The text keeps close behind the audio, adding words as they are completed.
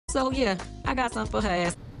So yeah, I got something for her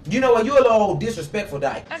ass. You know what? You a little disrespectful,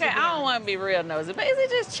 Dyke. Okay, I don't want to be real nosy, but is it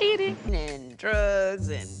just cheating and drugs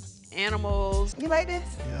and animals? You like this?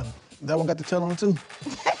 Yeah, that one got the tail on it too.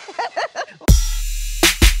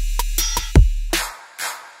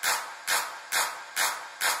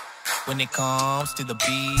 When it comes to the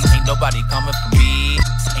beat, ain't nobody coming for me.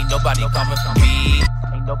 Ain't nobody coming for me.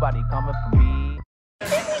 Ain't nobody coming for me. Did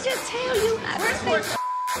we just tell you not to say?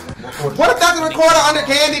 What if that's a recorder under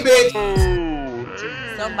Candy,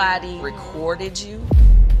 bitch? Somebody recorded you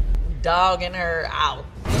dogging her out.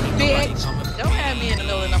 Bitch, don't have me in the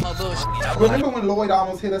middle of no more bullshit. Remember when Lloyd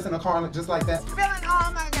almost hit us in a car just like that? Feeling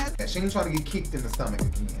all my God. She ain't trying to get kicked in the stomach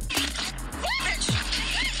again.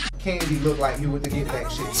 Candy looked like you with the get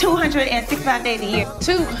back shit. 265 days a year.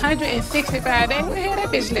 265 days? Where the hell that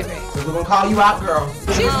bitch living? So we're gonna call you out, girl.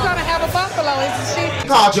 She's gonna have a buffalo, isn't she?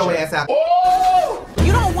 Called your ass out.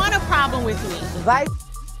 You don't want a problem with me. Vice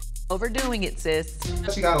overdoing it, sis.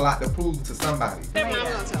 She got a lot to prove to somebody. I'm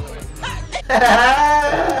gonna tell her.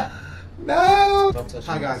 No. Don't touch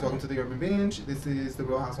Hi me. guys, welcome to the Urban Binge. This is the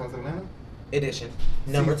Real Housewives of Atlanta. Edition.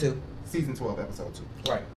 Number 2. Season 12, episode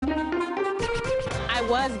 2. Right. I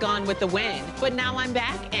was gone with the wind, but now I'm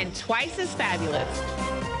back and twice as fabulous.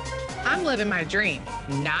 I'm living my dream,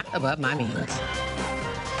 not above my means.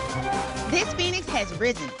 This phoenix has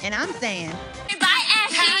risen, and I'm saying, Bye,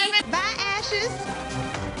 Ashley. bye, ashes.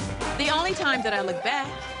 The only time that I look back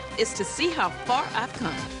is to see how far I've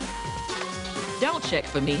come. Don't check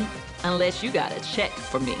for me unless you got a check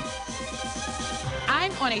for me.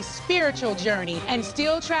 I'm on a spiritual journey and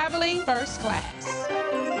still traveling first class.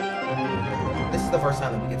 This is the first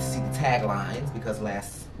time that we get to see the taglines because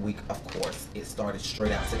last week, of course, it started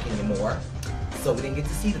straight out to Kenya Moore. So we didn't get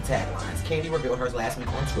to see the taglines. Candy revealed hers last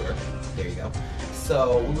week on Twitter. There you go.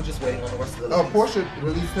 So we were just waiting on the rest of the ladies. Portia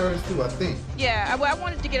released hers too, I think. Yeah, I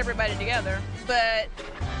wanted to get everybody together, but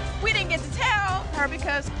we didn't get to tell her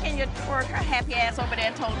because Kenya twerked her happy ass over there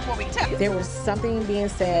and told her before we could tell. There was something being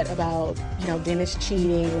said about, Dennis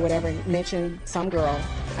cheating or whatever, and mentioned some girl.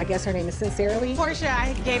 I guess her name is Sincerely. Portia,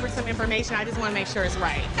 I gave her some information. I just want to make sure it's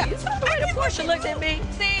right. You saw the way that Portia looked at me.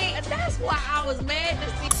 See, that's why I was mad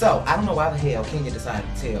to see. So I don't know why the hell Kenya decided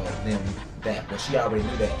to tell them that, but she already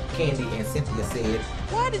knew that. Candy and Cynthia said,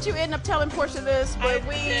 Why did you end up telling Portia this when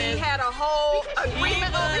we had a whole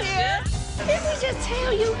agreement over here? Did we just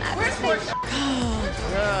tell you not to say? Oh,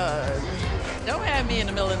 God. Don't have me in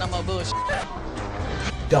the middle of no more bullshit.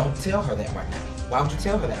 don't tell her that right now. Why would you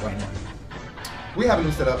tell her that right now? We have a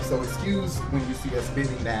new setup, so excuse when you see us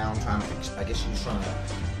bending down trying to fix. I guess she was trying to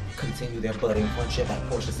continue their budding friendship. Like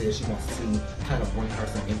Portia said, she wants to kind of bring her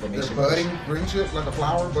some information. Their budding friendship, like a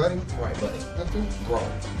flower budding. Right, budding. That's it.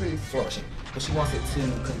 Growing. Please. Flourishing. But she wants it to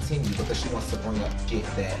continue because she wants to bring up shit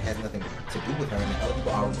that has nothing to do with her and that other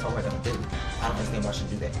people already told her don't do. I don't understand why she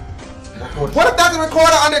do that. What if that's a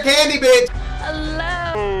recorder under Candy, bitch?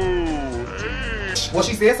 Hello. Well,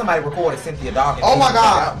 she said somebody recorded Cynthia dogging. Oh my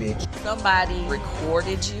God. Out, bitch. Somebody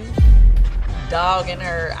recorded you dogging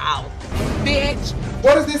her out. Bitch.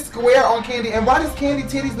 What is this square on Candy? And why does Candy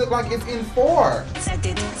titties look like it's in 4?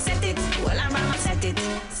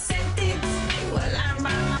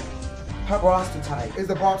 Her bra's too tight. Is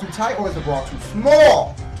the bra too tight or is the bra too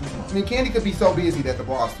small? Too small. I mean, Candy could be so busy that the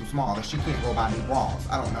bra's too small that she can't go buy new bras.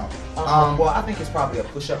 I don't know. Well, I think it's probably a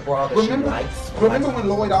push-up bra that she likes. Remember when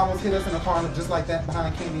Lloyd almost hit us in a car just like that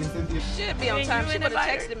behind Candy and Cynthia? Should be on time. She would have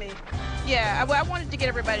texted me. Yeah, I wanted to get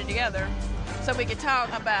everybody together so we could talk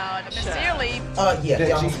about sincerely. Yeah, they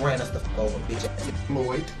That almost she- ran us the fuck over, bitch.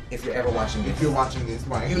 Lloyd, If you're ever watching this. if you're watching this,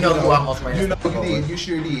 right? You know you almost ran us You know the fuck you over. did. You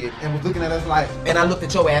sure did. And was looking at us like. And I looked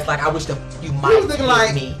at your ass like I wish the you He might was looking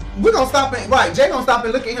like, me. we're gonna stop and, right, Jay gonna stop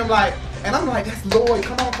and look at him like, and I'm like, that's Lloyd,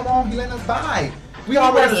 come on, he letting us by. We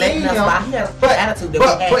already wasn't letting seen us him. by. He had a attitude that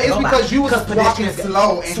but, we had but it's nobody. because you was Because walking pedestrians-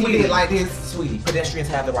 slow and he Sweetie. did like this. Sweetie, pedestrians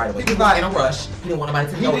have the right of way. He was He was like- in a rush. He didn't want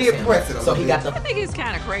nobody to He notice did him. press it a So he little got the I think it's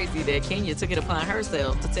kind of crazy that Kenya took it upon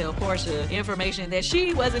herself to tell Portia information that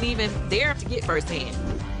she wasn't even there to get firsthand.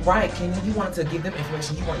 right, Kenya. You wanted to give them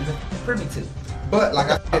information you weren't even privy to. But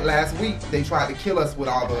like I said last week, they tried to kill us with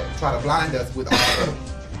try to blind us with all the.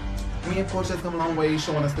 Me and Portia's come a long way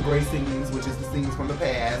showing us the great scenes, which is the scenes from the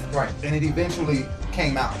past. Right. And it eventually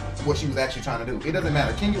came out what she was actually trying to do. It doesn't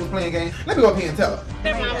matter. Kenya was playing games. Let me go up here and tell her.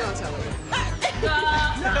 I'm gonna tell her.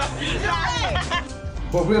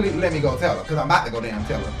 But really, let me go tell her, because I'm about to go down and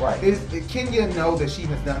tell her. Right. Did Kenya know that she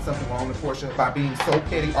has done something wrong to Portia by being so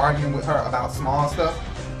petty, arguing with her about small stuff,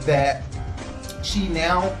 that she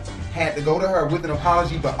now had to go to her with an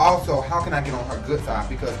apology, but also how can I get on her good side,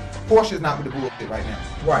 because Portia's not with the bullshit right now.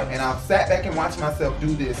 Right. And I've sat back and watched myself do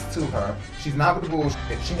this to her. She's not with the bullshit.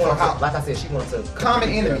 She wants to, like I said, she wants to common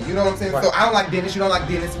enemy. You know what I'm saying? Right. So I don't like Dennis. You don't like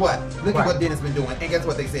Dennis. What? Look Right. at what Dennis been doing. And guess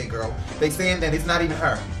what they said, girl? They saying that it's not even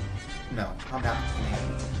her. No, I'm not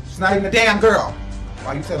happy. She's not even a damn girl.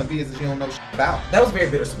 Why you telling business you don't know shit about? That was very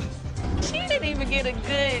bittersweet. She didn't even get a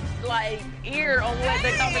good, ear on what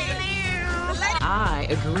the conversation. I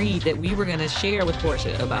agreed that we were going to share with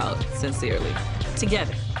Portia about Sincerely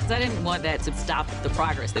together. Because I didn't want that to stop the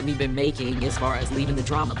progress that we've been making as far as leaving the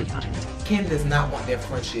drama behind. Candy does not want their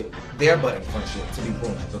friendship, their budding friendship, to be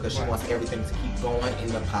ruined because she wants everything to keep going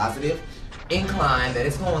in the positive incline that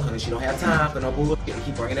it's going, honey. She don't have time for no bullshit to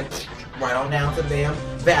keep bringing it right on down to the damn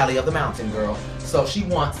valley of the mountain, girl. So she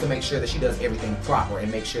wants to make sure that she does everything proper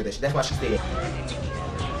and make sure that that's why she said.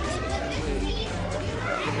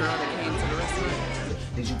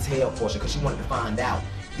 Did you tell Portia? Because she wanted to find out.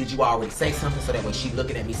 Did you already say something so that way she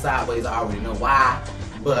looking at me sideways? I already know why.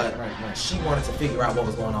 But she wanted to figure out what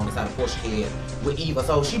was going on inside of Portia's head with Eva.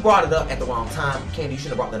 So she brought it up at the wrong time. Candy, you should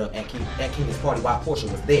have brought that up at Kenny's party while Portia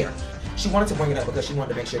was there. She wanted to bring it up because she wanted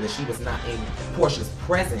to make sure that she was not in Portia's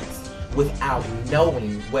presence without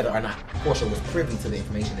knowing whether or not Portia was privy to the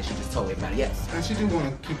information that she just told everybody else. And she do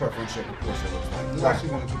want to keep her friendship with Portia, looks like. Looks like she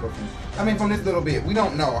want to keep her friendship. I mean, from this little bit, we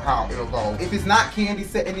don't know how it'll go. If it's not Candy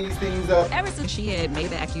setting these things up. Ever since she had made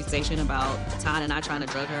the accusation about Todd and I trying to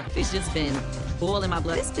drug her, it's just been boiling my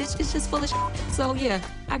blood. This bitch is just full of shit. So yeah,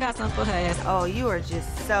 I got something for her ass. Oh, you are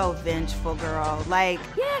just so vengeful, girl. Like,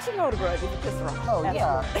 Yeah, she know the grudge if you piss her off. oh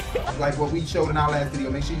yeah. Like what we showed in our last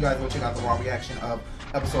video, make sure you guys go check out the raw reaction of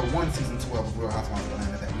episode 1, season 12 of Real Housewives of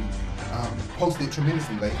Atlanta that we posted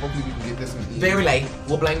tremendously late. Hopefully we can get this one in. Very late.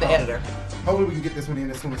 We'll blame the editor. Hopefully we can get this one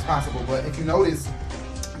in as soon as possible. But if you notice,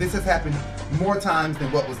 this has happened more times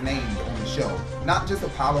than what was named on the show. Not just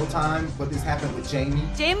Apollo time, but this happened with Jamie.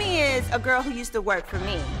 Jamie is a girl who used to work for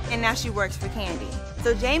me, and now she works for Candy.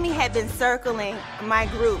 So Jamie had been circling my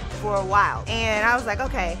group for a while, and I was like,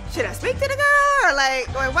 okay, should I speak to the girl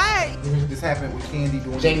or why? This happened with Candy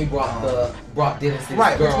doing. Jamie brought Dennis's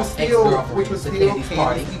right, girl, which was still Candy's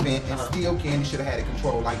party event, and still Candy should have had it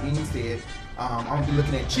controlled. Like Nene said, I'm gonna be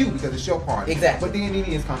looking at you because it's your party. Exactly. But then Nene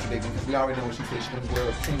is contradicting because we already know what she said. She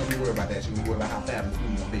ain't gonna be worried about that. She gonna be worried about how fabulous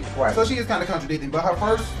Nene gonna be. Right. So she is kind of contradicting. But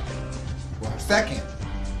her second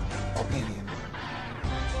opinion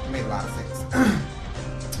made a lot of sense.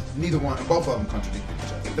 Both of them contradicted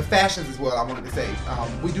each other. The fashions as well, I wanted to say.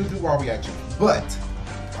 We do raw reaction, but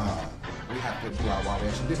we have to do our raw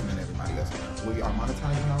reaction different than everybody else. We are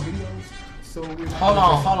monetizing our videos, so we're not Hold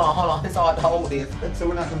on. It's hard to hold this. So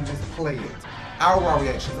we're not going to just play it. Our raw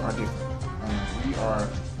reactions are different. We are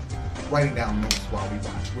writing down notes while we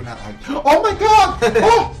watch. We're not like, oh my god!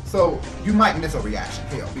 Oh! So you might miss a reaction,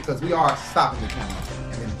 hell, because we are stopping the camera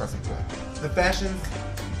and then pressing play. The fashions,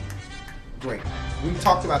 great. We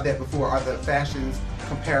talked about that before. Are the fashions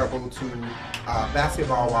comparable to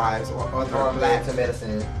Basketball Wives or other Married to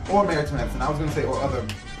Medicine? Or Married to Medicine. I was going to say, or other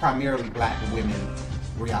primarily black women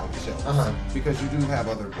reality shows. Because you do have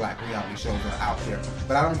other black reality shows that are out there.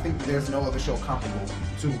 But I don't think there's no other show comparable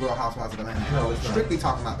to Real Housewives of Atlanta. No, it's not. Strictly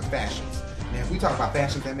talking about the fashions. Now, if we talk about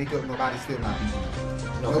fashions and makeup, nobody's still not beating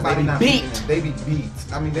them. No, Nobody they be not beat. beating them. They be beat.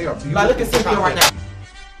 I mean, they are beautiful. Like, look at Cynthia right now.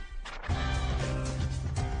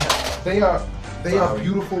 They are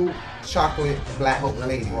beautiful chocolate black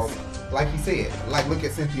ladies. Like he said, like look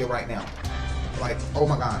at Cynthia right now. Like, oh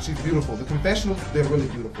my God, she's beautiful. The confessionals, they're really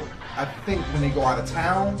beautiful. I think when they go out of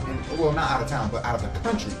town, and well, not out of town, but out of the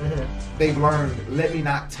country, they've learned, let me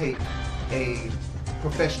not take a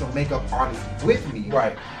professional makeup artist with me.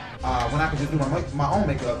 Right. When I can just do my own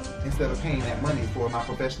makeup instead of paying that money for my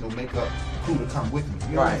professional makeup crew to come with me.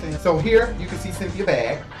 You know what I'm saying? So here, you can see Cynthia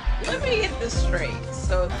bag. Let me get this straight.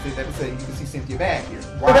 So I think that to say you can see Cynthia bag here.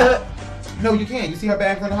 Why? No, you can. You see her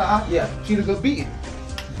bags under her eye? Yeah. She had a good beating.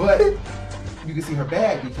 But you can see her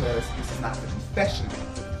bag because this is not the confessional.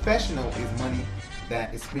 The confessional is money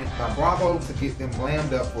that is spent by Bravo to get them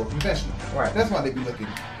glammed up for a confessional. Right. That's why they be looking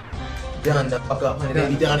done the fuck up, honey. They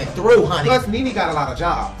be done it through, honey. Plus, Nene got a lot of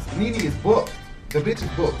jobs. Nene is booked. The bitch is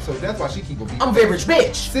booked, so that's why she keep a beat. I'm a very rich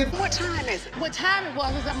bitch. What time is it? What time it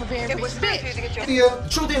was I'm a very rich bitch. Cynthia,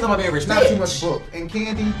 truth is, I'm a very rich not bitch. too much booked. And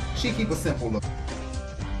Candy, she keep a simple look.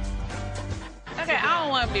 okay, I don't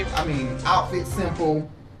want to be. I mean, outfit simple,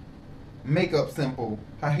 makeup simple.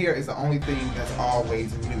 Her hair is the only thing that's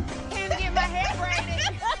always new. Can't get my hair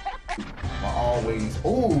braided. Or always,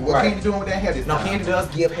 ooh, what Right. Candy doing with that hair this No, time? Candy does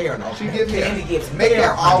give hair. No, She gives hair. Candy gives Makeup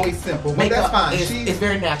hair. always simple, but that's fine. It's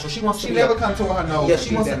very natural. She wants to. She be never comes to her nose. Yeah, to she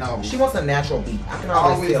beat wants that a, nose. she wants a natural beat. I can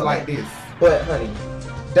always always tell like that. this. But honey,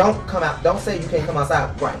 don't come out. Don't say you can't come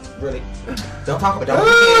outside. Right? Really? Don't talk about.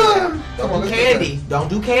 Don't do candy. Now. Don't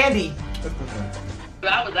do candy. Don't do candy.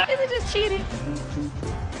 Is it just cheating?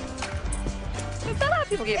 Because a lot of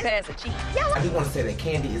people get past the cheat. I do want to say that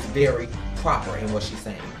Candy is very proper in what she's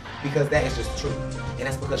saying because that is just true, and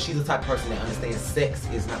that's because she's the type of person that understands sex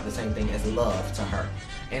is not the same thing as love to her,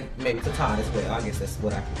 and maybe to Todd as well. I guess that's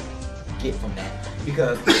what I can get from that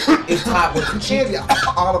because if Todd was to cheat, Candy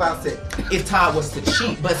all about sex. If Todd was to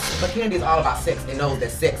cheat, but Candy is all about sex and knows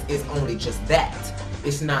that sex is only just that.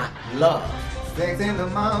 It's not love. Sex in the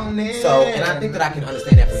morning. So, and I think that I can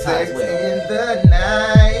understand that from Todd as well. Sex in the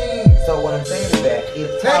night. So what I'm saying is that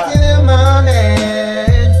if Todd, Sex in the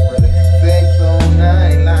morning. Sex all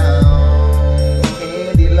night long.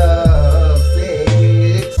 Candy loves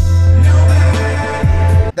sex.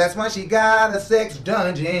 That's why she got a sex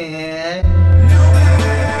dungeon.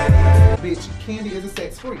 Bitch, Candy is a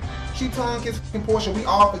sex freak. She tongue kissed Portia. We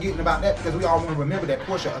all forgetting about that because we all want to remember that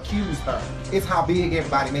Portia accused her. It's how big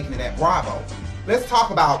everybody making it at Bravo. Let's talk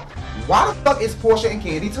about why the fuck is Portia and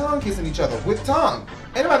Candy tongue kissing each other with tongue?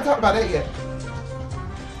 Ain't nobody talked about that yet.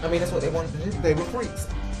 I mean, that's what they wanted to do. They were freaks.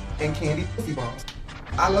 And Candy pussy bumps.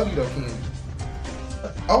 I love you though, Candy.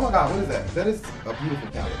 Oh my God, what is that? That is a beautiful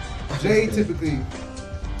palette. Jay typically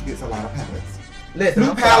gets a lot of palettes. Listen,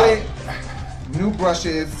 New palette, new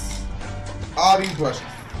brushes, all these brushes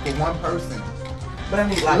for one person. But I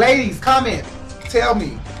mean, like, ladies, comment. Tell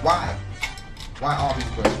me why. Why all these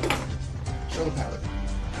brushes? Show the palette.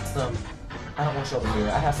 I don't want to show them here.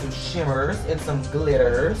 I have some shimmers and some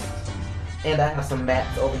glitters. And I have some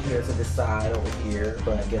mattes over here to this side over here.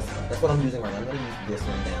 But I guess that's what I'm using right now. I'm going to use this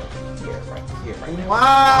one down here, right now.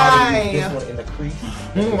 Why? Use this one in the crease.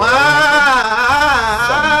 Why?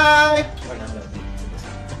 So, right now I'm going to do this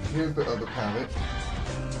one. Here's the other palette.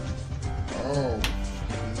 Oh,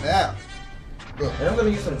 snap. Look. And I'm going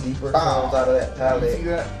to use some deeper tones out of that palette. You see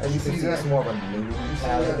that? As you can see, it's more of a nude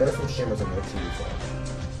palette. There's some shimmers in there too. So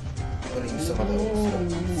I'm going to use some of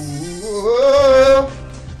those.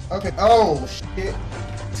 Okay. Oh, shit.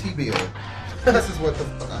 T-bill. This is what the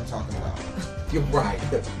fuck I'm talking about. You're right.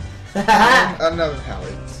 Another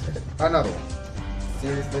palette. Another one.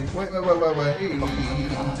 Seriously? Wait.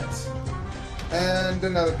 And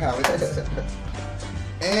another palette.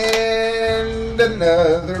 And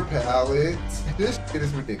another palette. This shit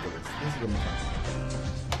is ridiculous. This is what I'm talking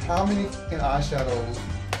about. How many fucking eyeshadows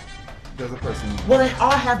does a person need? Well, they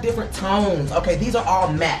all have different tones. Okay, these are all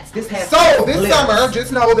mattes. This has So this glitters. summer,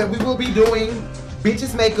 just know that we will be doing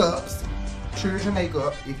bitches makeups, children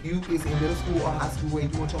makeup. If you is in middle school or high school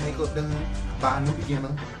and you want your makeup done by a new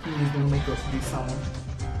beginner, he is doing makeup this summer.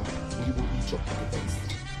 We will beat your fucking face.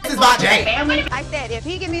 This is my Jay. I said, if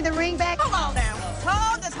he give me the ring back. Hold on now.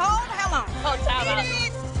 Hold this whole hell on. Oh, time out.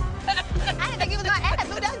 I didn't think he was gonna ask.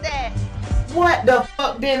 Who does that? What the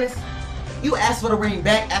fuck, Dennis? You asked for the ring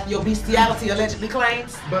back after your bestiality allegedly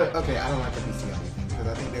claims? But okay, I don't like the bestiality thing because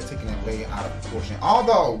I think they're taking it way out of proportion.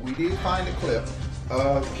 Although we did find a clip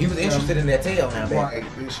of He was interested in that tail now, baby. Right,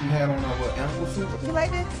 that she had on her animal suit. You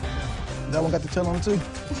like this? That one got the tail on it too.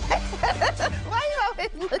 Why you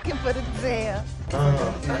always looking for the tail?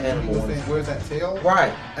 And he was saying, where's that tail?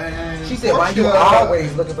 Right. And She said, why you Portia-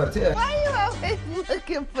 always looking for the tail? Why you always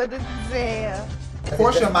looking for the tail?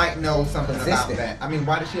 Portia might know something about consistent. that. I mean,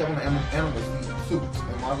 why did she have on an animal suit?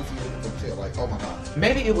 And why was he looking for the tail? Like, oh my God.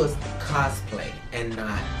 Maybe it was cosplay and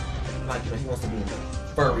not, like, he wants to be in the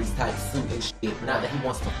furries type suit and shit. Not that he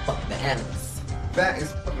wants to fuck the animals. That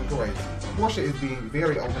is fucking crazy. Portia is being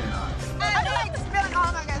very open and honest. I don't like spilling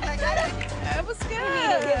all my guys. That was good.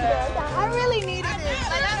 I really needed this.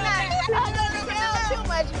 Like, I'm not tell too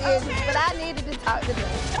much business, but I needed to talk to them.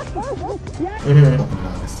 Open and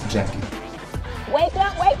honest. Jackie. Wake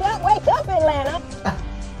up, Atlanta.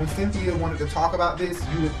 When Cynthia wanted to talk about this,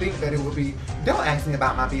 you would think that it would be, don't ask me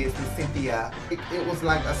about my business, Cynthia. It was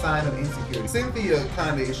like a sign of insecurity. Cynthia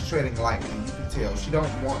kind of is treading lightly, you can tell. She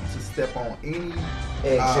don't want to step on any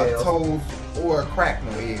toes or crack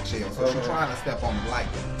no eggshells. So she's trying to step on them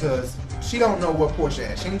lightly because she don't know what Portia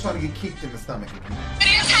has. She ain't trying to get kicked in the stomach again. It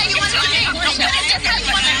is how you want to be. It is how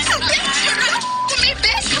you want to be. To me,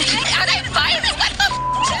 bitch. Are they fighting? What the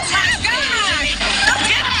my God.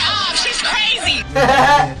 Get her off. She's crazy.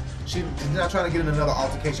 She's not trying to get in another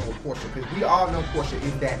altercation with Portia because we all know Portia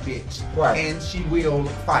is that bitch. Right. And she will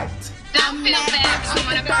fight. Don't feel bad. I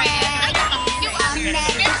want to brag.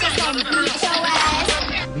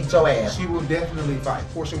 We Get your ass. She will definitely fight.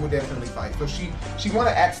 Portia will definitely fight. So she want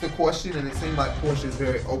to ask the question, and it seemed like Portia is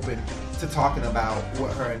very open to talking about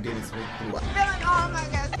what her and Dennis went through.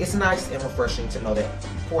 It's nice and refreshing to know that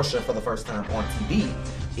Portia, for the first time on TV,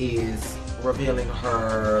 is revealing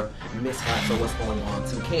her mishaps or what's going on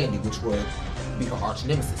to Candy, which would be her arch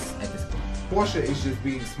nemesis at this point. Portia is just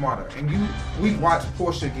being smarter, and we watched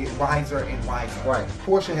Portia get wiser and wiser. Right.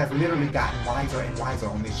 Portia has literally gotten wiser and wiser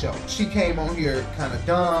on this show. She came on here kind of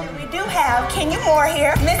dumb. We do have Kenya Moore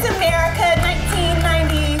here, Miss America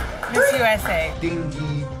 1990, Miss USA.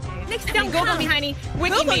 Dingy. Next time, Google me, honey.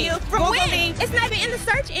 Google me. you. From Google when? me. It's not even in the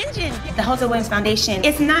search engine. The Housewives Foundation,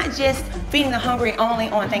 it's not just feeding the hungry only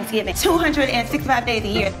on Thanksgiving. 265 days a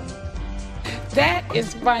year. That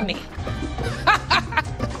is funny.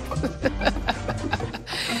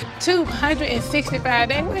 265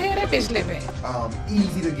 days. Where the hell that bitch living?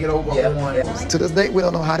 Easy to get over on. To this date, we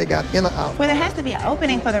don't know how they got in or out. Well, there has to be an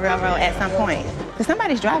opening for the railroad at some point. Because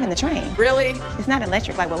somebody's driving the train. Really? It's not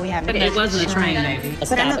electric like what we have now. It wasn't a train, maybe.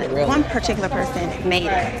 But I know that one particular person made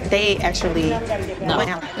it. They actually went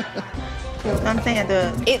out. I'm saying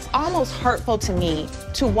it's almost hurtful to me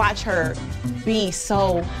to watch her be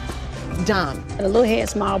so dumb. A little head,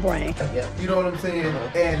 small brain. You know what I'm saying?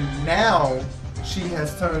 And now she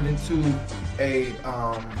has turned into a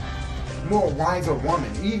more wiser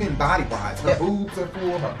woman, even body-wise. Her boobs are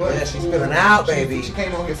full, her butt is she's full. filling out, baby. She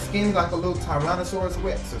came on here skinny like a little Tyrannosaurus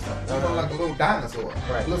Rex or something. You know, like a little dinosaur.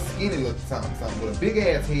 Right. A little skinny little something, with a big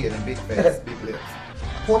ass head and big face, big lips.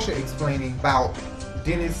 Portia explaining about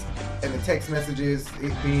Dennis and the text messages,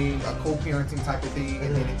 it being a co-parenting type of thing,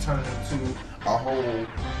 and then it turned into a whole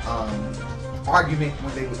argument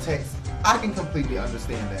when they would text. I can completely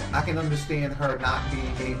understand that. I can understand her not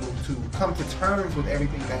being able to come to terms with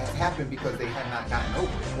everything that has happened because they have not gotten over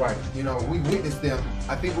it. Right. You know, we witnessed them.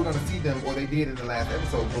 I think we're going to see them, or they did in the last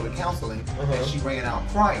episode, go to counseling, and she ran out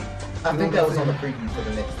crying. I think that was on the preview for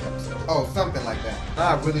the next episode. Oh, something like that.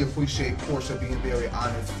 I really appreciate Portia being very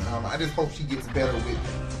honest. I just hope she gets better with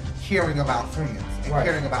caring about friends and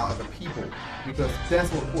caring about other people, because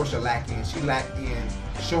that's what Portia lacked in. She lacked in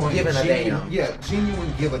showing giving a damn. Yeah,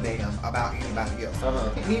 genuine give a damn about anybody else.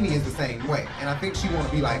 Nene is the same way, and I think she want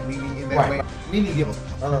to be like Nene in that way. Nene give a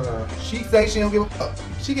fuck. She say she don't give a fuck.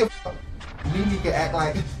 She give a fuck. Nene can act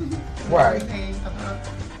like right,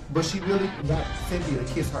 but she really wants Cynthia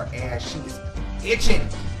to kiss her ass. She is itching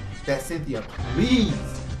that Cynthia please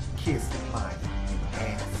kiss my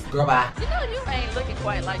ass. Girl, bye. You know, you ain't looking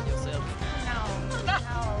quite like yourself. No.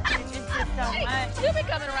 It's just so much. You be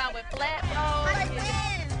coming around with flat nose.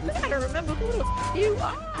 You gotta remember who the you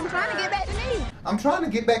are. I'm trying to get back to me. I'm trying to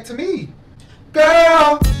get back to me.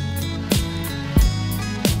 Girl!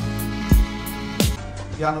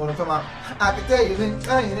 Y'all know what I'm talking about? I can tell you then,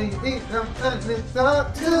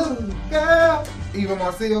 too, girl. Eva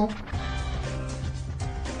Marcel.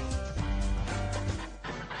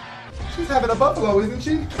 She's having a buffalo, isn't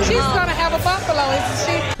she? She's gonna have a buffalo, isn't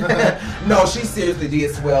she? No, she seriously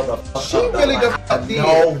did swell the fuck She up, really like, did.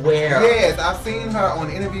 nowhere. Yes, I've seen her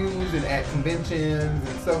on interviews and at conventions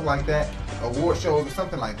and stuff like that, award shows or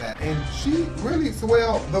something like that, and she really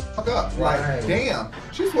swelled the fuck up. Right. Like, damn,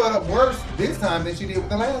 she swelled up worse this time than she did with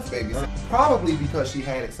the last baby. Probably because she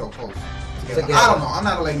had it so close together. I don't know. I'm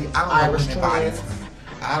not a lady. I don't know Irish women bodies.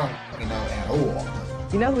 I don't fucking know at all.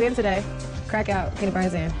 You know who in today? Crack out, Kenny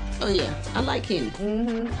Burns in. Oh yeah, I like Kenny.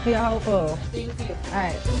 He a whole fool.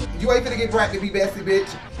 Alright. You ain't finna get Brad to be bestie,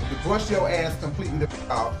 bitch. You brush your ass completely the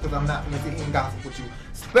off, because I'm not finna sit here and gossip with you.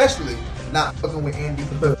 Especially not fucking with Andy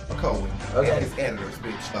Cohen and his editors,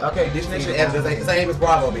 bitch. Okay, Dish Nation editors ain't the same as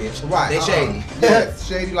Bravo, bitch. Right. They shady. Yes,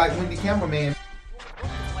 shady like Wendy Cameraman.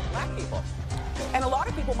 Like black people. And a lot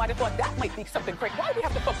of people might have thought that might be something great. Why do we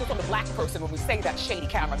have to focus on the black person when we say that shady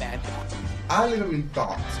cameraman? I literally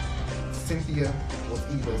thought Cynthia was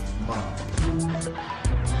Eva's mom.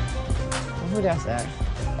 Who that say?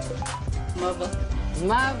 Mother.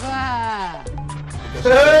 Mother.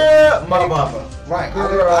 Right.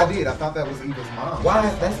 I did. I thought that was Eva's mom. Why?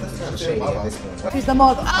 That's kind of shady at this point. She's the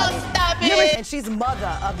mother. Oh, stop it. And she's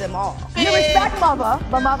mother of them all. You respect mother,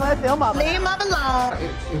 but mother is still mother. Leave mother alone.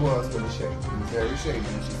 It was really shady. It was very shady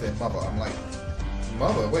when she said mother. I'm like,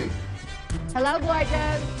 mother, wait. Hello,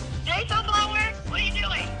 gorgeous. Hey, Sunflower, what are you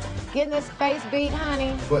doing? Getting this face beat,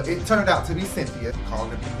 honey. But it turned out to be Cynthia,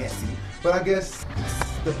 calling her to be messy. But I guess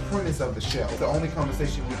the premise of the show. The only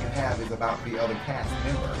conversation we can have is about the other cast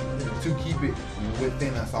member to keep it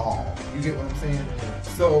within us all. You get what I'm saying?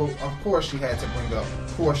 So, of course, she had to bring up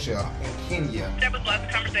Portia and Kenya. There was lots of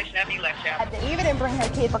conversation after you left, Chad. Eva didn't bring her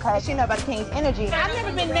kid because she know about the King's energy. I've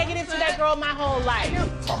never been negative to that girl my whole life.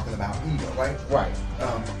 Talking about Eva, right? Right.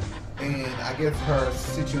 And I guess her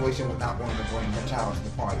situation with not wanting to bring her child to the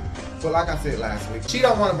party. But like I said last week, she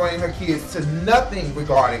don't want to bring her kids to nothing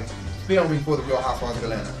regarding filming for the Real Housewives of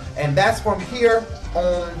Atlanta. And that's from here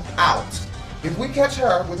on out. If we catch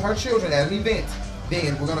her with her children at an event,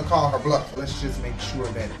 then we're going to call her bluff. Let's just make sure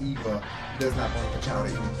that Eva does not bring her child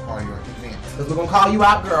to any party or event. Because we're going to call you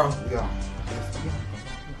out, girl. We are. Yes, we are.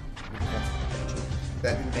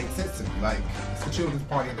 That didn't make sense to me. Like, it's the children's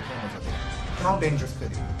party and the cameras are there. How dangerous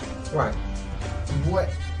could it be? Right.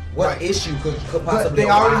 What issue could But possibly they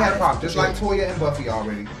already had a arise? problem, just like Toya and Buffy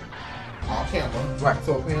already. On camera. Right.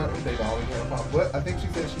 So apparently they've already had a problem. But I think she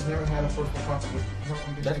said she's never had a personal problem with her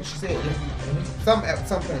condition. That's what she said. Yeah. At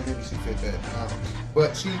some point maybe she said that.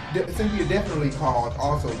 But Cynthia definitely called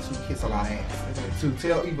also to kiss a lot of ass. To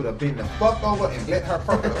tell Eva to bend the fuck over and let her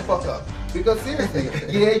fuck the fuck up. Because seriously,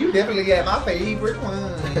 yeah, you definitely had my favorite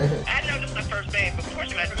one. I know this is the first babe, but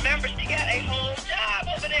Portia, remember, she got a whole job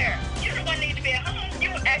over there. You don't want to need to be at home. You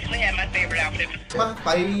actually had my favorite outfit. My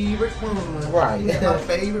favorite one. Right. Yeah, my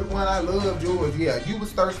favorite one. I love yours. Yeah, you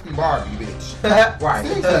was thirsty Barbie, bitch. Right.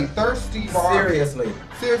 Seriously, thirsty Barbie.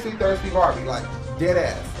 Seriously, thirsty Barbie. Like, dead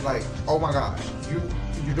ass. Like, oh my gosh.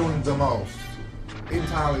 You're doing the most.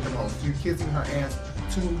 Entirely the most. You're kissing her ass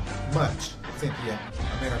too much, Cynthia.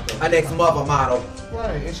 America. An ex-mother model.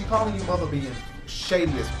 Right, and she calling you mother being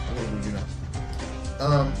shady as you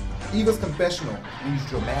know. Eva's confessional, these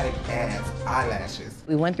dramatic ass eyelashes.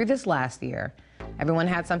 We went through this last year. Everyone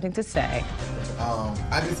had something to say.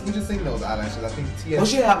 We just seen those eyelashes. I think T.S. Well,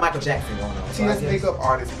 she had Michael Jackson going on. T.S. makeup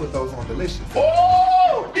artist put those on Delicious.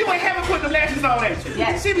 Oh! You ain't haven't put the lashes on, ain't you?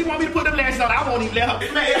 Yes. She be want me to put them lashes on. I won't even let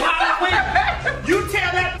her. Man, Halloween. You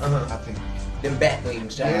tell that. I think. Them bat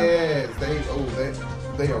wings, child. Yes,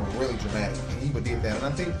 they are really dramatic. And Eva did that. And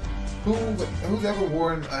I think who's ever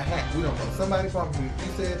worn a hat? We don't know. Somebody probably,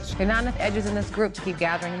 you said. There are not enough edges in this group to keep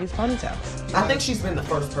gathering these ponytails. I think she's been the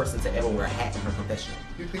first person to ever wear a hat in her professional.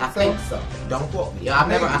 You think I think so. Don't quote me. I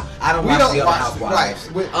don't watch the other Housewives.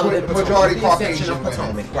 Right. With majority Caucasian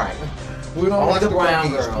women. Right. We don't watch the brown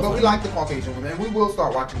Caucasian, girls, but we like the Caucasian women. And we will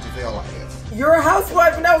start watching Giselle, I guess. You're a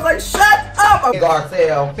housewife, and I was like, shut up!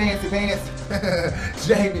 Garcelle. Fancy pants.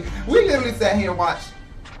 Jamie. We literally sat here and watched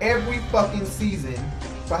every fucking season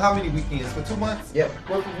for how many weekends? For 2 months? Yep.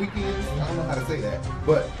 Worth of weekends? I don't know how to say that.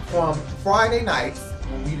 But from Friday nights,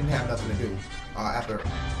 when we didn't have nothing to do, after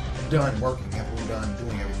done working, after we done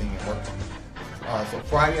doing everything and working. So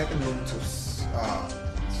Friday afternoon to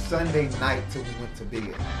Sunday night till we went to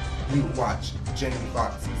bed, we would watch Jamie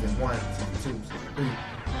Foxx season 1, season 2, season 3.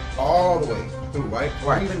 All the way through, right?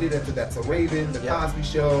 We even did That's a Raven, The Cosby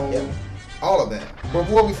Show, all of that.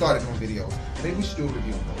 Before we started doing videos, maybe we should do a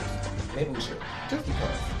review on those. Maybe we should. Just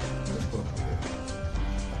because. Just put them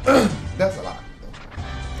out there. That's a lot, though.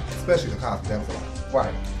 Especially The Cosby, that was a lot.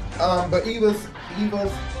 Right. But Eva's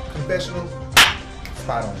confessional,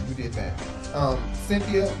 spot on. You did that.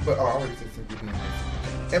 Cynthia, but I already said Cynthia being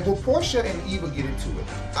this. And when Portia and Eva get into it,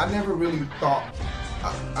 I never really thought.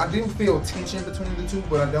 I didn't feel tension between the two,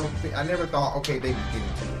 but I never thought, okay, they would get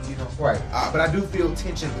into it, you know? Right. But I do feel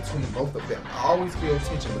tension between both of them. I always feel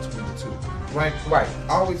tension between the two, right? Right.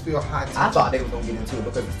 I always feel high tension. I thought they was gonna get into it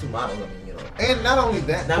because it's two models. I mean, you know. And not only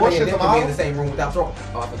that, not Portia's many of a them model. be in the same room without throwing.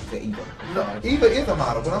 Oh, I thought you said Eva. No, Eva is a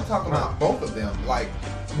model, but I'm talking about both of them. Like,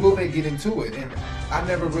 will they get into it? And I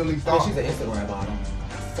never really thought. I mean, she's an Instagram model.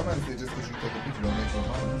 Somebody said just because you take a picture don't make her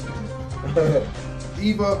a model.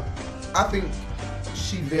 Eva, I think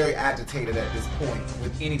she's very agitated at this point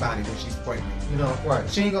with anybody when she's pregnant. You know, right?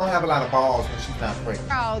 She ain't gonna have a lot of balls when she's not pregnant.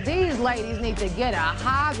 Oh, these ladies need to get a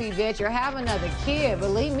hobby, bitch, or have another kid.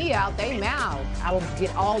 But leave me out they mouth. I will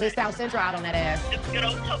get all this South Central out on that ass. Just good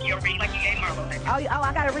old Tokyo ring like you gave Marlo. Oh,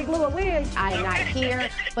 I gotta re-glue a wig. I am not here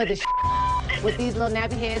for the with these little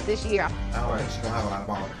nappy heads this year. I don't think she's gonna have a lot of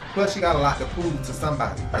balls. Plus, she got a lot to prove to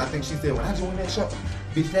somebody. And I think she said, when I join that show,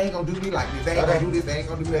 bitch, they ain't gonna do me like this. They ain't gonna do this. They ain't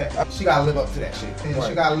gonna do that. She gotta live up to that shit. And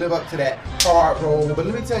she gotta live up to that hard role. But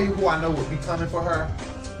let me tell you who I know would be coming for her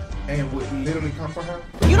and would literally come for her.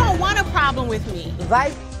 You don't want a problem with me.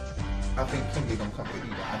 Right? I think Kenya gonna come for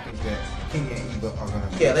Eva. I think that Kenya and Eva are gonna.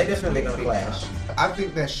 Yeah, they definitely gonna clash. I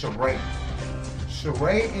think that Sheree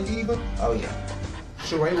and Eva. Oh yeah.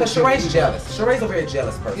 Because Sheree's jealous. Sheree's a very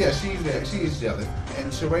jealous person. Yeah, she is jealous.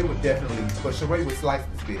 And Sheree would definitely, but Sheree would slice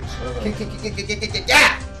this bitch.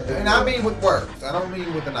 And I mean with words. I don't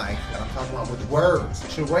mean with the knife. I'm talking about with words.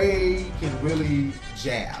 Sheree can really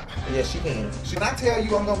jab. Yeah, she can. When I tell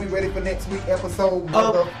you I'm gonna be ready for next week episode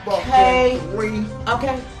Okay. 3.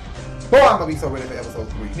 Okay. Boy, I'm gonna be so ready for episode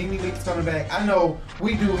 3. Nene Leakes coming back. I know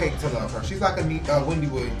we do hate to love her. She's like a Wendy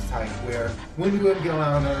Williams type, where Wendy Williams get on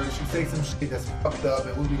our nerves. She say some shit that's fucked up,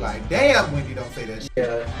 and we'll be like, "Damn, Wendy, don't say that shit."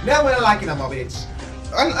 Yeah. Now when I like it, I'm a bitch.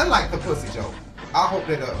 Unlike the pussy joke. I hope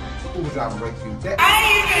that Uber driver rape you. I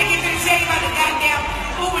ain't even gonna give it a shake about the goddamn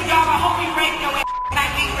Uber driver. I hope he raped your ass.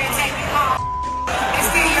 I think we're taking home. And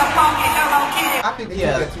steal your phone and hello kid. I think they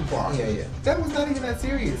took that too far. Yeah. That was not even that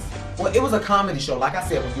serious. Well, it was a comedy show. Like I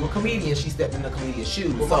said, when you were a comedian, she stepped in the comedian's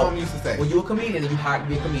shoes. What my mom used to say. When you're a comedian and you hire to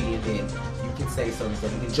be a comedian, then you can say certain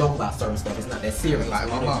stuff. You can joke about certain stuff. It's not that serious. Like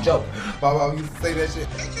my you mom. joke. My mom used to say that shit.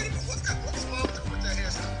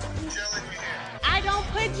 I don't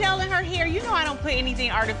put gel in her hair. You know I don't put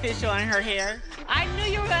anything artificial in her hair. I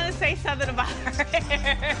knew you were gonna say something about her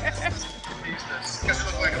hair. Because it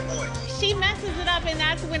looks like a boy. She messes it up and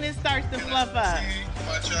that's when it starts to fluff up.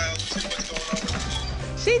 My child, see what's going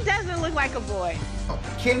on. She doesn't look like a boy.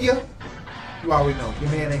 Kenya, you already know,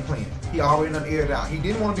 your man ain't playing. He already done aired out. He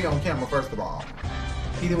didn't want to be on camera, first of all.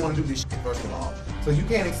 He didn't want to do this shit, first of all. So you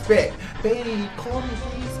can't expect, baby, call me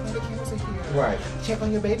please, when the cameras are here. Right. Check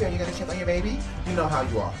on your baby, are you gonna check on your baby? You know how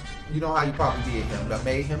you are. You know how you probably did him. That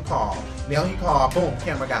made him call. Now he called, boom,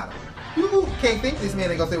 camera got him. You can't think this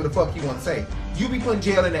man ain't gonna say what the fuck he wanna say. You be putting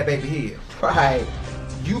gel in that baby head. Right.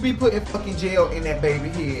 You be putting fucking gel in that baby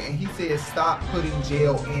head, and he says stop putting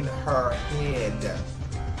gel in her head.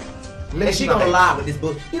 And she gonna lie with this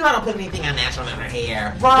book. You know I don't put anything unnatural in her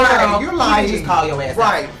hair. Right, Girl, you're lying. You can just call your ass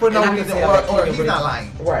right. out. For no And I can reason, tell that or Kenya he's not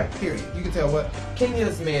lying. Right. Period. You can tell what?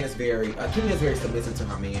 Kenya's man is Kenya's very submissive to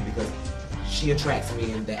her man because she attracts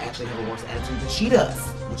men that actually have a worse attitude than she does,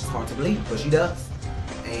 which is hard to believe, but she does.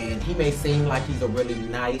 And he may seem like he's a really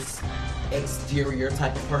nice exterior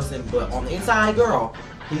type of person, but on the inside, girl,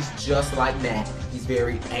 he's just like that. He's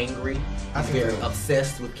very angry. He's very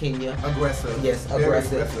obsessed with Kenya. Aggressive. Yes, very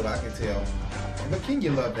aggressive. I can tell. But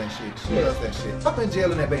Kenya love that shit. She loves that shit. Up in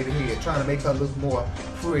jail in that baby head, trying to make her look more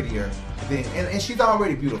prettier than, and she's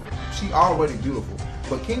already beautiful. She already beautiful.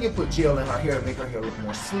 But Kenya put gel in her hair to make her hair look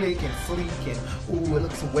more slick and sleek, and ooh, it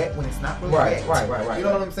looks wet when it's not really wet. Right. You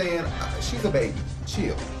know what I'm saying? She's a baby.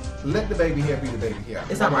 Chill. Let the baby hair be the baby hair.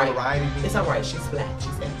 It's alright. It's alright. She's black.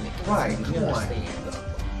 She's ethnic. Right. So Come on. understand.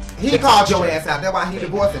 He called your ass out. That's why he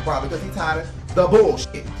divorced him, probably, because he's tired of the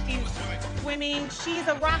bullshit. She's swimming. She's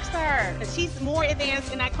a rock star. She's more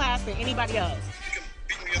advanced in that class than anybody else.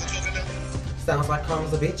 Sounds like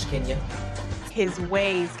Karma's a bitch, Kenya. His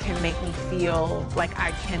ways can make me feel like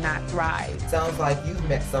I cannot thrive. Sounds like you've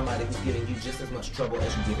met somebody who's giving you just as much trouble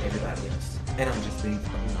as you give everybody else. And I'm just being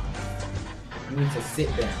fucking honest. You need to sit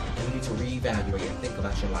down and you need to reevaluate and think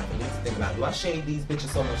about your life. And you need to think about, do I shade these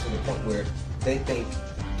bitches so much to the point where they think,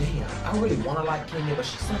 damn, I really want to like Kenya, but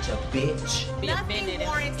she's such a bitch. Nothing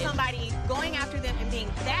warrants somebody going after them and being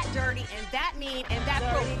that dirty and that mean and that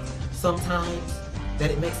dirty. Sometimes that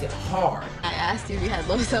it makes it hard. I asked you if you had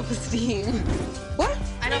low self-esteem. What?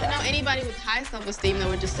 I don't know anybody with high self-esteem that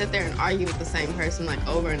would just sit there and argue with the same person like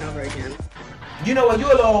over and over again. You know what?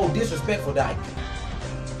 You're a little disrespectful, dyke.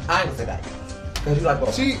 I ain't gonna say dyke. Cause you like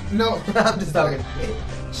both. I'm just talking shit.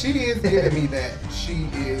 She is giving me that she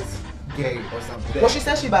is gay or something. Well, she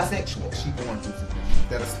says she's bisexual. She going through something.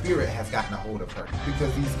 That a spirit has gotten a hold of her.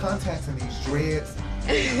 Because these contacts and these dreads.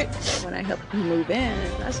 When I helped you move in,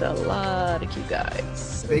 that's a lot of cute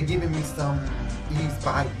guys. They giving me some Eve's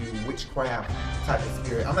Bayou witchcraft type of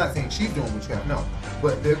spirit. I'm not saying she's doing witchcraft, no.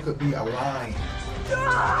 But there could be a line. You're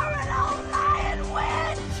an old lying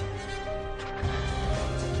witch!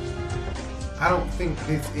 I don't think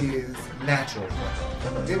this is natural for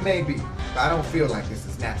her. It may be, but I don't feel like this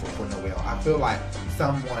is natural for Noelle. I feel like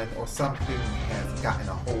someone or something has gotten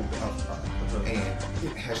a hold of her and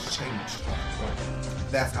it has changed her.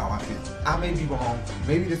 That's how I feel. I may be wrong.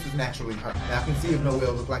 Maybe this is naturally her. And I can see if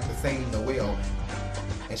Noelle looked like the same Noelle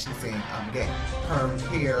and she's saying, I'm gay. Permed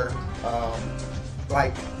hair,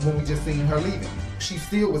 like when we just seen her leaving. She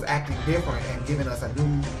still was acting different and giving us a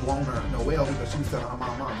new growner Noelle because she was telling her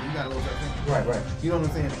mom, you got a little thing. Right. You know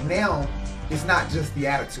what I'm saying? Now, it's not just the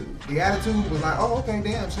attitude. The attitude was like, oh, okay,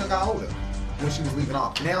 damn, she got older when she was leaving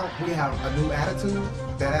off. Now, we have a new attitude.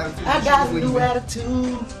 That attitude I got a new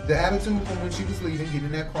attitude. The attitude from when she was leaving, getting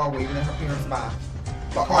in that car, waving at her parents bye.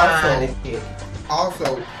 But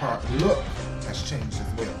also, her look has changed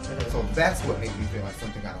as well. So that's what made me feel like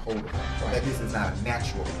something got a hold of her. That this is not a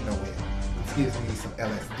natural Noelle. It gives me some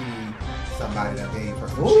LSD, somebody that gave her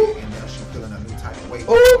some shit, and now she's feeling a new type of way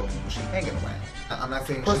for the people she's hanging around. I'm not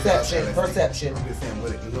saying Perception. She Perception. I'm just saying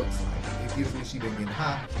what it looks like. It gives me she been getting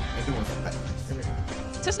high and doing something.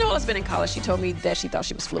 Since Noela's been in college, she told me that she thought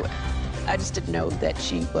she was fluid. I just didn't know that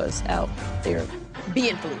she was out there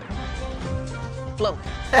being fluid. Floating.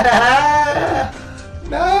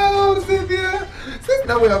 No, Cynthia. Since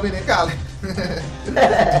Noelle been in college.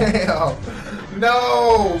 Damn.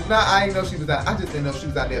 No. I didn't know she was out. I just didn't know she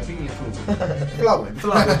was out there being fluid. Flowing.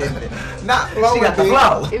 Not flowing. She got the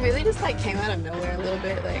flow. It really just like came out of nowhere a little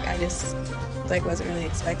bit. Like I just like wasn't really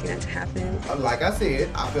expecting that to happen. Like I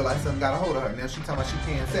said, I feel like something got a hold of her. Now she talking about she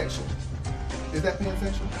pansexual. Is that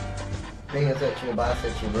pansexual? Pansexual,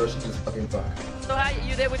 bisexual, girl, she just fucking fuck. So how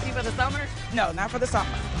you there with me for the summer? No, not for the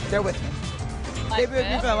summer. They're with me. Like They've been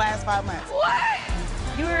with me for the last 5 months. What?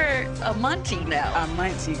 You're a munchie now. A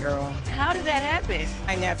munchie, girl. How did that happen?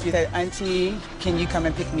 My nephew said, Auntie, can you come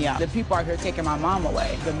and pick me up? The people out here taking my mom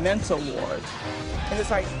away, the mental ward. And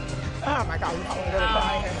it's like, oh my God, I'm gonna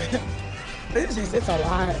cry. It's a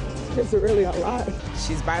lot. It's really a lot.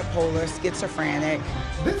 She's bipolar, schizophrenic.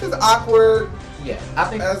 This is awkward. Yeah, I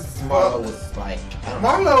think Marlo was like,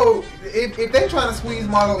 Marlo, if they trying to squeeze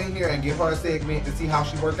Marlo in here and give her a segment to see how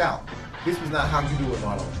she worked out, this was not how you do it,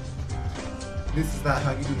 Marlo. This is not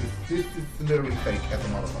how you do this. This is literally fake as a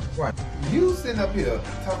motherfucker. Right. You sitting up here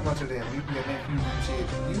talking about your damn nephew and shit.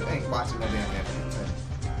 You ain't watching no damn nephew.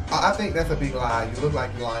 I think that's a big lie. You look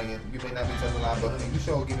like you're lying. You may not be telling a lie, but honey, you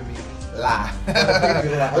sure giving me lie.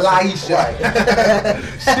 Laisha.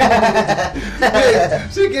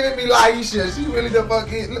 She giving me Laisha. She really the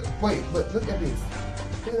fuck is. Look, wait, but look at this.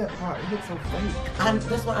 Look at that part. It looks so fake.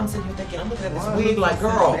 That's what I'm sitting here thinking. I'm looking at this wig like,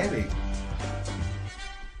 girl.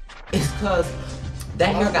 It's because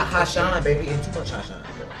that hair got high shine, baby, and too much high shine.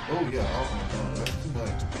 Oh, yeah. Oh, that's too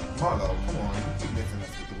much. Marlo, come on. You keep mixing us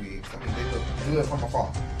with the wigs. I mean, they look good from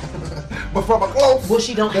afar. But from a close, well,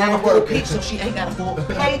 she don't have a full peach, so she ain't got a full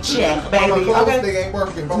paycheck, baby. From a close, okay? they ain't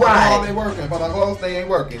working. From a close, they working. From a close, they ain't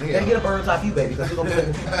working. Yeah. They get a bird's eye view, baby, because we're going to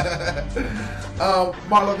be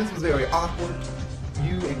Marlo, this was very awkward.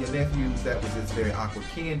 You and your nephews, that was just very awkward.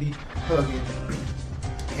 Candy hugging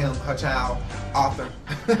him, her child, Arthur.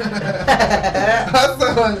 Her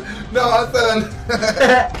son.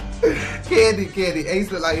 Candy.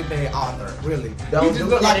 Ace look like his name Arthur, really. He just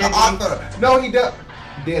look like an Arthur. No, he does.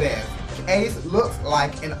 Dead ass. Ace looks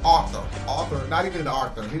like an Arthur. Arthur, not even an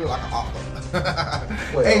Arthur. He look like an Arthur.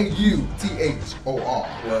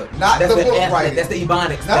 Author. Not the book writing. That's the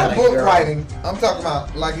Ebonics. Not the book writing. I'm talking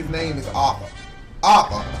about like his name is Arthur.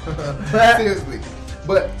 Arthur. Seriously.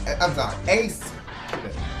 But I'm sorry.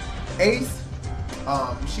 Ace,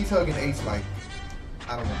 she's hugging Ace like,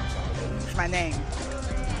 I don't know how to my name.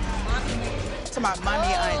 To my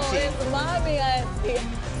mommy auntie. It's mommy auntie.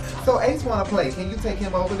 So Ace want to play. Can you take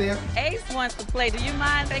him over there? Ace wants to play. Do you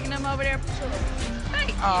mind taking him over there? Sure. Thank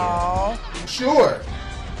you. Oh, sure.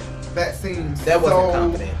 That seems that wasn't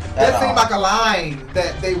confident. That seemed like a line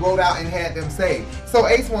that they wrote out and had them say. So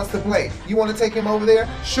Ace wants to play. You want to take him over there?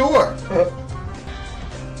 Sure.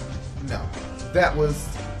 No, that was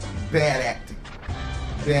bad acting.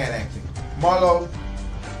 Bad acting. Marlo,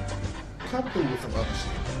 come through with some other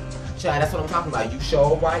shit. Child, that's what I'm talking about. You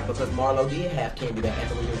sure right, because Marlo did have Candy back at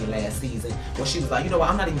the reunion last season when she was like, you know what,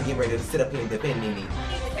 I'm not even getting ready to sit up here and defend Nene.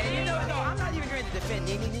 And you know, no, I'm not even ready to defend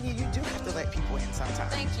Nene. Nene, you do have to let people in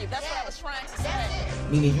sometimes. Thank you. That's what I was trying to say.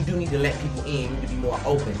 Nene, you do need to let people in. You need to be more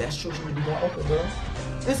open. That's true. You need to be more open, girl.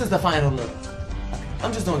 This is the final look. Okay.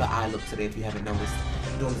 I'm just doing an eye look today, if you haven't noticed.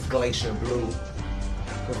 Doing this glacier blue.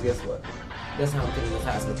 Because guess what? That's how I'm feeling. That's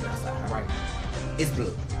how it's looking outside, all right? It's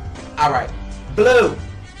blue. All right. Blue.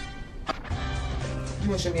 You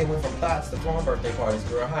and Shamia went from thoughts to throwing birthday parties,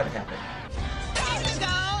 girl. How'd it happen? You go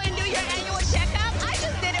and do your annual checkup. I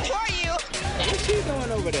just did it for you. What's she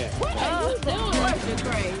doing over there? What are you doing? You're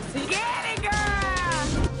crazy. Get it,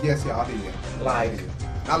 girl. Yes, y'all did. Like,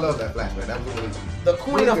 I love that flashback. That was really the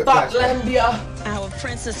Queen of Thoughtlandia. Our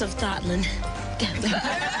Princess of Scotland.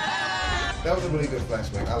 That was a really good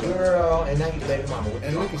flashback. I love girl, and now you the baby mama.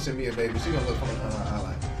 And look at Shamia, baby. She gonna look from the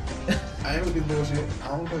highlight. I ain't with this bullshit. I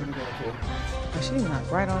don't think we're gonna pull. Oh, she knocked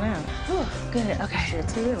right on out. Oh, good. Okay. Shit,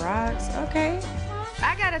 to the rocks. Okay.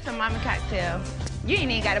 I got us a mommy cocktail. You ain't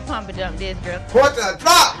even got to pump and dump this, girl. What the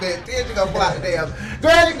drop, bitch? Then you gonna pull out the damn.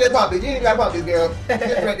 Girl, you can just pump it. You ain't gotta pump this, girl.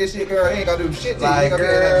 Just drink this shit, girl. It ain't gonna do shit to you. Like, You ain't gonna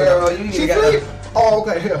girl, get that, you she gotta... sleep. Oh,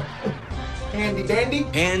 okay, here. Handy dandy.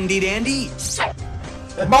 Handy dandy.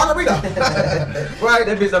 Margarita. Right.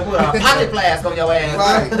 That bitch done put a pocket flask on your ass.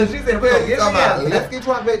 Right. She said, "Bro, get me out." Let's get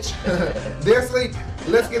drunk, bitch. They're asleep.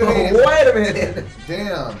 Let's get them in. Wait a minute.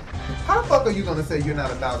 Damn. How the fuck are you gonna say you're not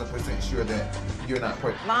 1,000% sure that you're not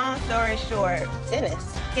pregnant? Long story short,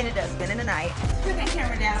 tennis. Ended up spending the night. Put that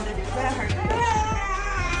camera down a little bit, but I heard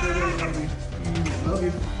Love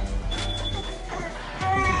you.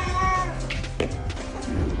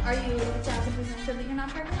 Are you 1,000% sure that you're not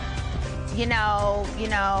pregnant? No.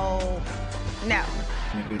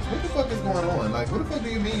 Bitch, what the fuck is going on? Like, what the fuck do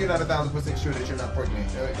you mean you're not 1,000% sure that you're not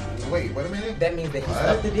pregnant? Wait a minute. That means that he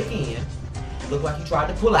stuck the dick in. Looked like he tried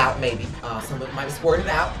to pull out, maybe. Some of it might have squirted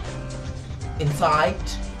out inside.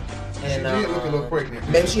 And, she did look a little pregnant.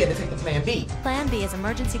 Maybe she had to take the Plan B. Plan B is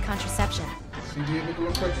emergency contraception. She did look a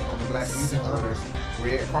little pregnant on the Black Music Honors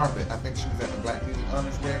red carpet. I think she was at the Black Music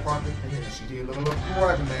Honors red carpet. And she did look a little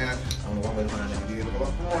pregnant. I don't know what way to find that. She did look a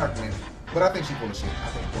little pregnant. But I think she's full of shit. I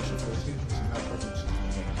think Portia's full of shit. She's not pregnant.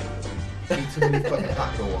 She's too many fucking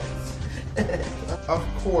hot dogs. Of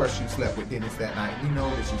course you slept with Dennis that night. We know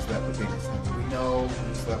that you slept with Dennis. We know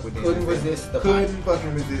you slept with Dennis. Couldn't resist the Couldn't fight.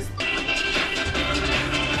 fucking resist.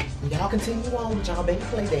 Y'all continue on with y'all baby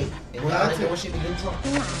play date. And when I know she be getting drunk.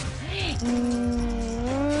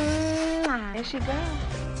 There she go.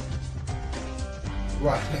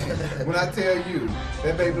 Right. When I tell you,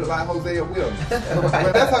 that baby look like Hosea Williams.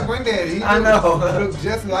 But that's her granddaddy. He I know. Look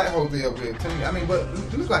just like Hosea Williams to me. I mean, but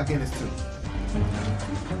he looks like Dennis too.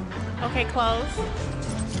 Okay, close.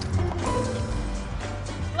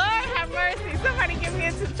 Lord have mercy. Somebody give me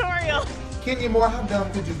a tutorial. Kenya Moore, how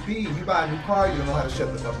dumb could you be? You buy a new car, you don't know how to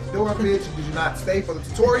shut the fucking door, bitch. Did you not stay for the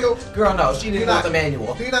tutorial? Girl, no, she didn't want the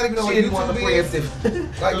manual. Do you not even know she what didn't want the YouTube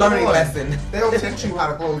preemptive like, learning lesson. They'll teach you how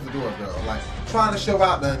to close the door, girl. Like, trying to show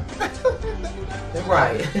out the...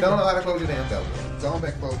 Right. Don't know how to close your damn door. Go on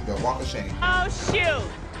back and close the door. Walk of shame. Oh, shoot.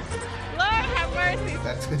 Lord have mercy.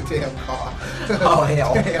 That's the damn car. Oh,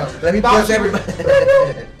 hell. Damn. Let me push everybody.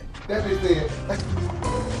 That bitch said...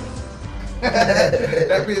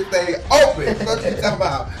 that bitch stayed open. What you talking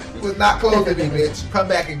about? You was not closing me, bitch. Come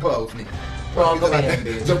back and close me. Wrong command,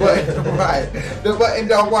 bitch. The button, right. The button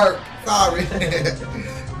don't work. Sorry.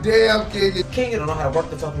 Damn, Kenya. Kenya don't know how to work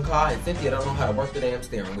the fucking car, and Cynthia don't know how to work the damn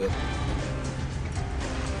steering wheel.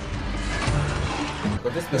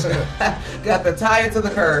 But this bitch got the tire to the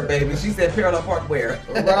curb, baby. She said parallel park where?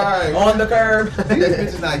 Right. On the curb. These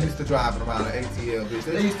bitches not used to driving around an ATL, bitch.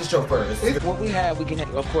 They used to chauffeurs. What we have, we can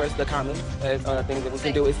have, of course, the common things that we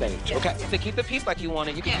can do is sage. Okay. To keep the peace like you want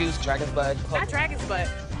it, you can use dragon's blood. Not dragon's blood.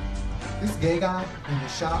 This gay guy in the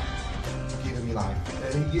shop giving me life.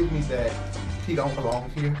 And he giving me that he don't belong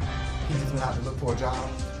here. He just went out to look for a job.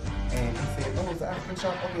 And he said, oh, it's the African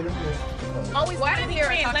shop? Okay, let me look. Always want to hear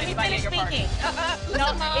it. Let me finish speaking.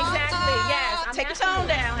 No, exactly, yes. Take your tone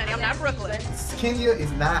down, honey. I'm not Brooklyn. Kenya is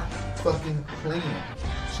not fucking playing.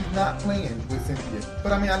 She's not playing with Cynthia.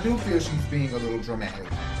 But I mean, I do feel she's being a little dramatic.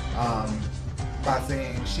 By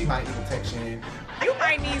saying she might need protection. You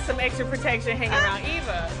might need some extra protection hanging around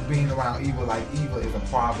Eva. Being around Eva, like Eva is a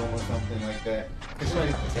problem or something like that. She might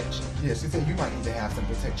need protection. Yeah, she said you might need to have some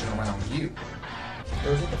protection around you.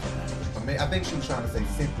 I think she was trying to say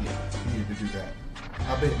Cynthia needed to do that.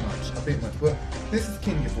 A bit much. But this is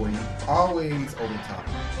Kenya for you. Always over the top.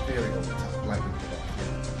 Very over the top. Like we do.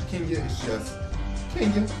 Kenya is just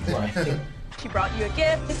Kenya. Right. She brought you a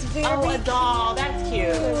gift. It's very a doll. That's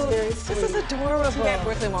cute. That's very sweet. This is adorable. Too bad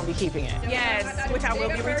Brooklyn won't be keeping it. Yes, which I will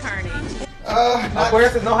be returning.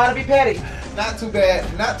 Aquarius know how to be petty. Not too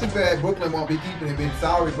bad. Brooklyn won't be keeping it, bitch.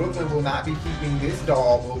 Sorry, Brooklyn will not be keeping this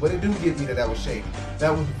doll. But it do give me that was shady.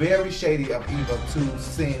 That was very shady of Eva to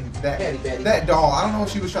send that doll. I don't know if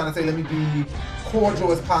she was trying to say, let me be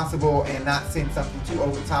cordial as possible and not send something too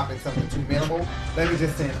over the top and something too minimal. Let me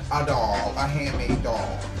just send a doll, a handmade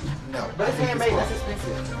doll. No. But it's handmade, that's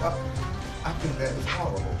expensive. I think that is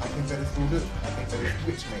horrible. I think that is voodoo. I think that is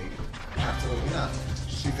witch made. Absolutely not.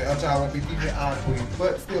 She said, our child won't be keeping it on for you,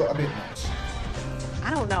 but still a bit much.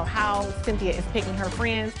 I don't know how Cynthia is picking her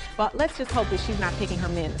friends, but let's just hope that she's not picking her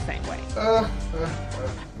men the same way.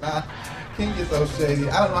 Nah, Kenya's so shady.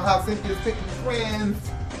 I don't know how Cynthia's picking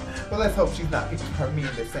friends, but let's hope she's not picking her men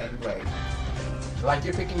the same way. Like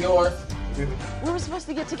you're picking yours? Really? We were supposed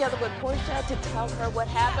to get together with Portia to tell her what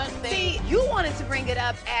happened. See, you wanted to bring it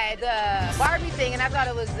up at the Barbie thing, and I thought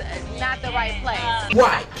it was not the right place.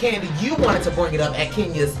 Right, Candy, you wanted to bring it up at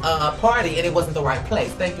Kenya's party, and it wasn't the right place.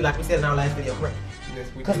 Thank you, like we said in our last video, correct? Yes,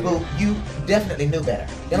 we Because, did. boo, you definitely knew better.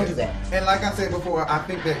 Don't do that. And like I said before, I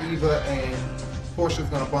think that Eva and Portia's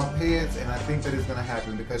gonna bump heads, and I think that it's gonna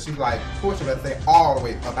happen because she's like, Portia better say all the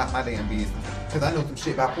way about my damn business. Because I know some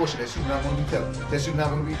shit about Portia that she's not gonna be telling, that she's not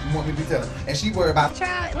gonna want me to be telling. And she worried about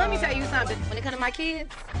Child, let me tell you something. When it comes to my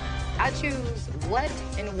kids, I choose what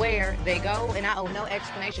and where they go, and I owe no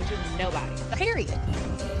explanation to nobody. Period.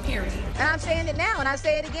 Period. And I'm saying it now, and I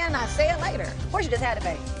say it again, and I say it later. Of course you just had a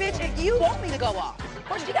baby. Bitch, if you want me to go off, of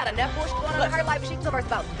course you got enough bullshit going on in her life, but she can converse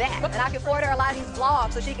about that. And I can forward her a lot of these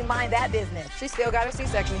vlogs so she can mind that business. She still got her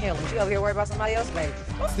C-section healing. She over here worried about somebody else's baby.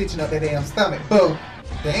 Stitching up that damn stomach. Boom.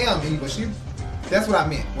 Damn, Eva, that's what I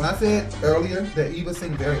meant. When I said earlier that Eva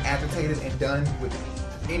seemed very agitated and done with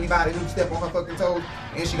anybody who step on her fucking toes,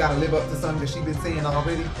 and she gotta live up to something that she been saying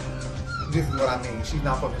already, this is what I mean. She's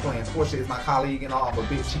not fucking playing. Portia is my colleague and all, but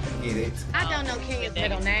bitch, she can get it. I don't know Kenya's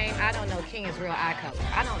middle name. I don't know Kenya's real eye color.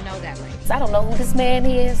 I don't know that lady. I don't know who this man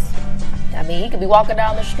is. I mean, he could be walking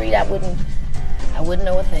down the street. I wouldn't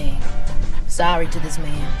know a thing. Sorry to this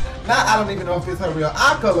man. I don't even know if it's her real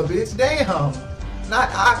eye color, bitch. Damn. Not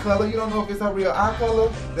eye color. You don't know if it's her real eye color?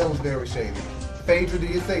 That was very shady. Phaedra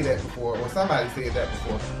did say that before, or somebody said that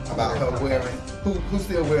before, about her wearing, who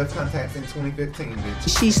still wears contacts in 2015,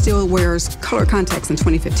 bitch. She still wears color contacts in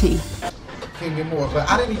 2015. Kenya Moore, but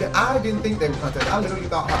I didn't think they were contacts. I literally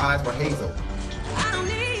thought her eyes were hazel.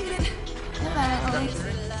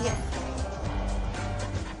 Yeah.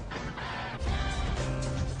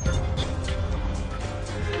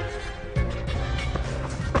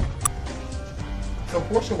 So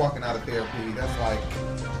Portia walking out of therapy, that's like,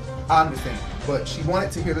 I understand, but she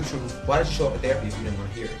wanted to hear the truth. Why did you show up at therapy if you didn't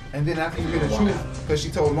want to hear it? And then after you hear the truth, because she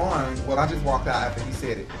told Lauren, well, I just walked out after he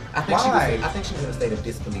said it. I think she was in a state of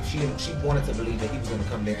disbelief. She wanted to believe that he was going to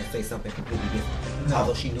come there and say something completely different,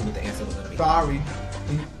 although she knew what the answer was going to be. Sorry,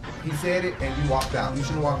 he said it and you walked out. You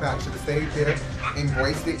shouldn't have walked out. You should have stayed there,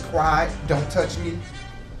 embraced it, cried, don't touch me,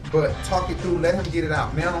 but talk it through, let him get it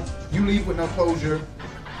out. Now, you leave with no closure.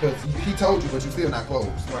 Because he told you, but you're still not closed.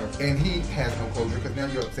 Right. And he has no closure because now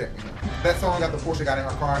you're upset with him. That song that the Portia got in her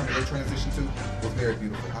car and they transitioned to was very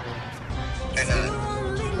beautiful. I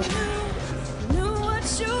love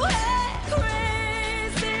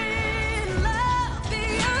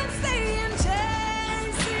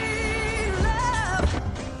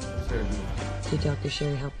Did Dr.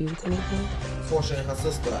 Sherry help you with anything? Portia and her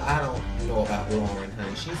sister, I don't know about Lauren,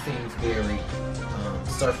 honey. She seems very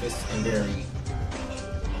surface and very...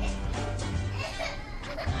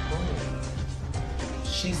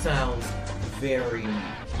 She sounds very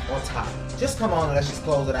on top. Just come on and let's just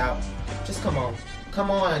close it out. Just come on.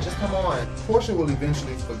 Come on, just come on. Portia will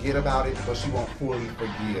eventually forget about it, but she won't fully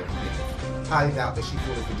forgive. Highly doubt that she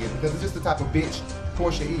fully forgives because it's just the type of bitch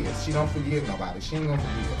Portia is. She don't forgive nobody. She ain't gonna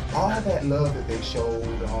forgive. All that love that they showed,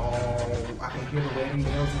 I can hear the wedding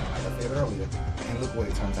bells now, like I said earlier. And look what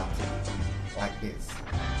it turns out to be. Like this.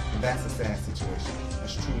 And that's a sad situation.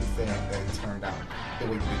 It's truly sad that it turned out the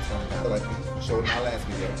way that it turned out. Like we showed in our last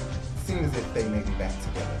video, it seems as if they may be back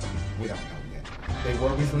together. We don't know yet. They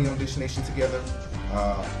were recently on Dish Nation together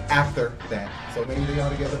after that. So maybe they are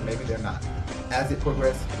together, maybe they're not. As it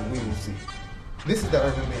progresses, we will see. This is the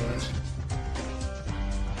Urban Binge.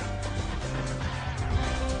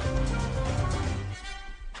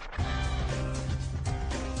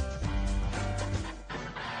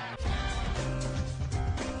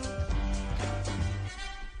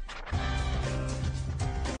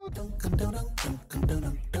 Dun, dun, dun, dun.